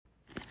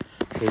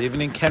Good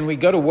evening. Can we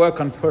go to work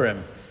on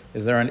Purim?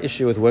 Is there an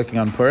issue with working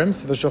on Purim?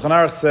 So the Shulchan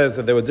Aruch says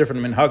that there were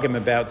different minhagim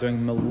about doing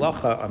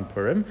melacha on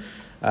Purim.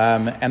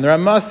 And the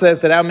Ramah says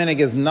that our minhag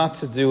is not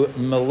to do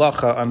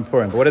melacha on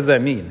Purim. But what does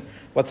that mean?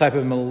 What type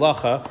of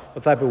melacha,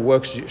 what type of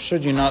work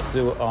should you not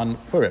do on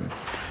Purim?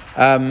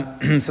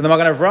 So the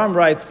Magen Avraham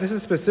writes, this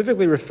is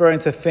specifically referring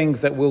to things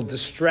that will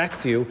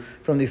distract you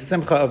from the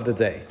simcha of the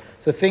day.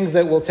 So things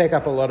that will take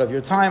up a lot of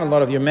your time, a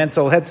lot of your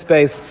mental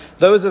headspace,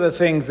 those are the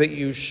things that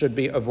you should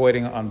be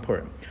avoiding on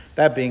Purim.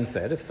 That being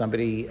said, if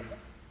somebody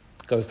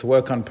goes to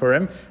work on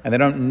Purim and they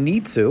don't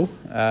need to,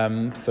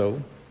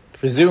 so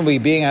presumably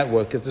being at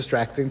work is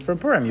distracting from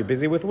Purim. You're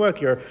busy with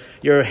work.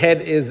 Your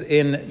head is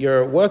in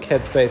your work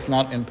headspace,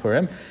 not in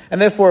Purim.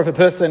 And therefore, if a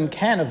person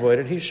can avoid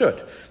it, he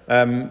should.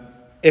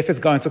 If it's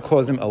going to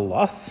cause him a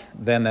loss,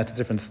 then that's a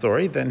different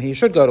story. Then he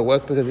should go to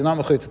work because he's not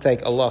mechuyev to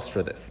take a loss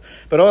for this.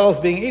 But all else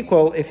being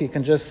equal, if he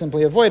can just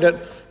simply avoid it,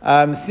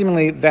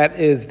 seemingly that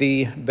is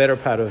the better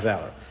part of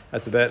valor.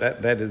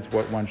 That is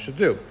what one should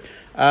do.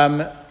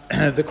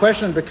 The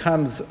question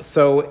becomes,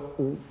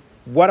 so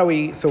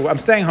I'm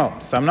staying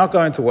home, so I'm not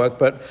going to work,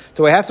 but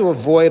do I have to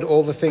avoid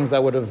all the things I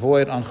would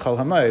avoid on Chol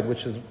HaMoed,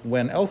 which is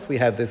when else we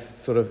have this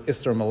sort of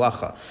Isser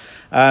Malacha?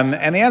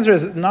 And the answer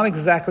is not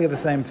exactly the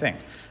same thing.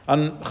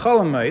 On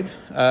Chol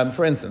HaMoed,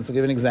 for instance, I'll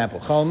give an example.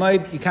 Chol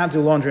HaMoed, you can't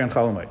do laundry on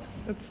Chol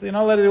HaMoed. You're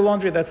not allowed to do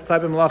laundry, that's the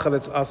type of malacha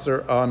that's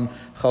Asur on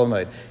Chol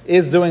HaMoed.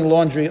 Is doing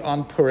laundry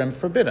on Purim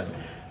forbidden?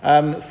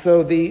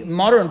 So the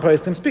modern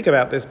postim speak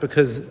about this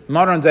because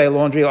modern day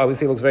laundry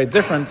obviously looks very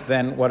different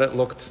than what it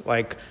looked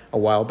like a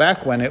while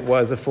back when it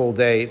was a full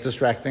day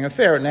distracting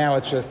affair. Now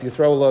it's just you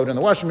throw a load in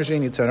the washing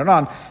machine, you turn it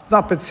on. It's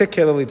not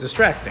particularly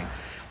distracting.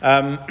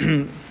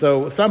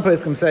 So some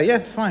poskim say, yeah,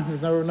 it's fine.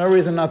 There's no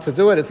reason not to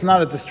do it. It's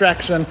not a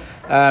distraction.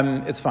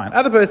 It's fine.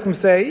 Other poskim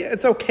say, yeah,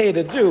 it's okay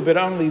to do, but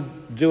only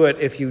do it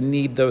if you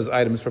need those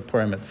items for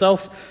Purim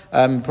itself.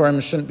 Purim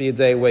shouldn't be a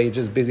day where you're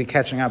just busy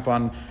catching up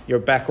on your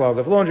backlog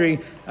of laundry.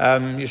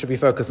 You should be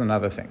focused on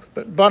other things.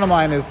 But bottom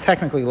line is,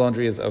 technically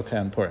laundry is okay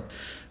on Purim.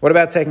 What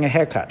about taking a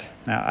haircut?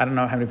 Now, I don't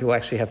know how many people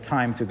actually have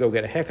time to go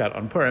get a haircut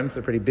on Purim. It's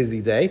a pretty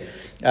busy day.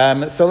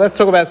 So let's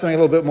talk about something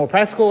a little bit more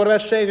practical. What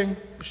about shaving?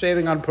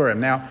 Shaving on Purim.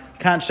 Now, you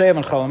can't shave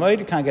on Chol HaMoed.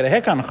 You can't get a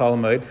haircut on Chol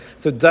HaMoed.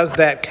 So does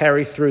that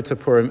carry through to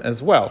Purim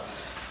as well?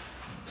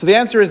 So the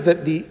answer is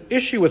that the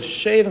issue with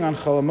shaving on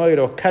Chol HaMoed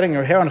or cutting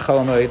your hair on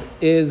Chol HaMoed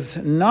is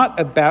not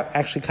about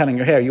actually cutting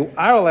your hair. You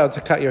are allowed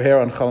to cut your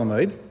hair on Chol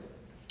HaMoed,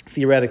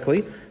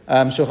 theoretically.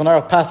 Shulchan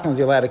Aruch paskins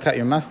you're allowed to cut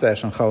your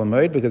mustache on Chol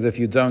HaMoed because if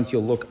you don't,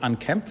 you'll look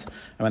unkempt.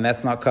 And when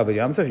that's not covered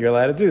Yom Tov, you're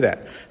allowed to do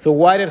that. So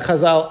why did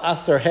Chazal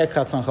asur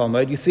haircuts on Chol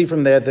HaMoed? You see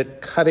from there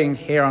that cutting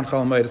hair on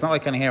Chol HaMoed, it's not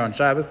like cutting hair on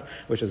Shabbos,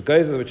 which is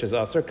Gozer, which is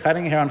asur.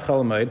 Cutting hair on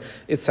Chol HaMoed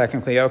is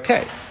technically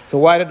okay. So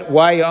why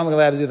are you only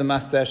allowed to do the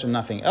mustache and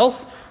nothing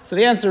else? So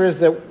the answer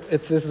is that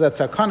this is a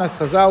takanas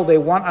Chazal. They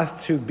want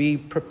us to be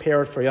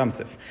prepared for Yom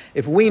Tov.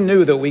 If we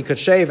knew that we could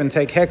shave and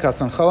take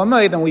haircuts on Chol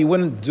HaMoed, then we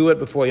wouldn't do it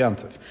before Yom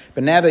Tov.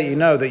 But now that you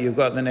know that you've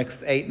got the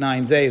next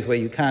 8-9 days where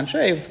you can't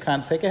shave,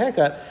 can't take a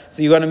haircut,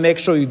 so you're going to make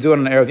sure you do it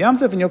on the Erev Yom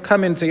Tov, and you'll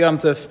come into Yom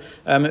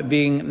Tov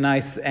being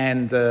nice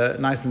and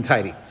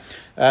tidy.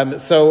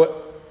 So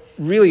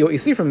really what you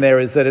see from there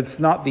is that it's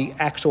not the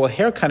actual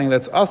hair cutting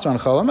that's asur on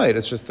Chol HaMoed,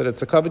 it's just that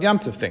it's a covered Yom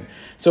Tov thing.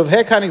 So if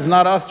hair cutting is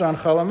not asur on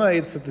Chol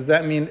HaMoed, so does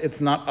that mean it's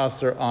not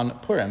asur on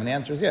Purim? And the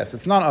answer is yes,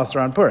 it's not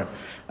asur on Purim.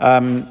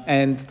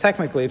 And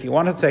technically, if you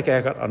want to take a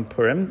haircut on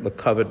Purim, the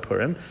covered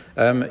Purim,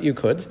 you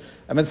could.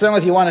 And certainly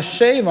if you want to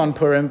shave on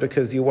Purim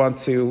because you want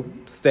to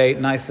stay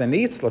nice and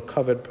neat, look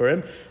covered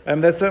Purim,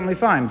 that's certainly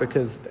fine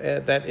because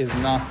that is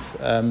not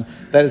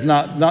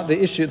the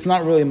issue. It's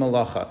not really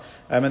malacha.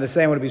 And the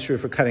same would be true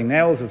for cutting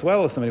nails as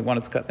well. If somebody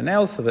wanted to cut the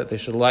nails so that they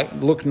should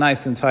look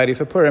nice and tidy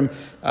for Purim,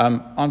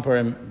 on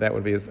Purim, that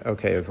would be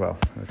okay as well.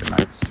 Good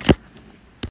night.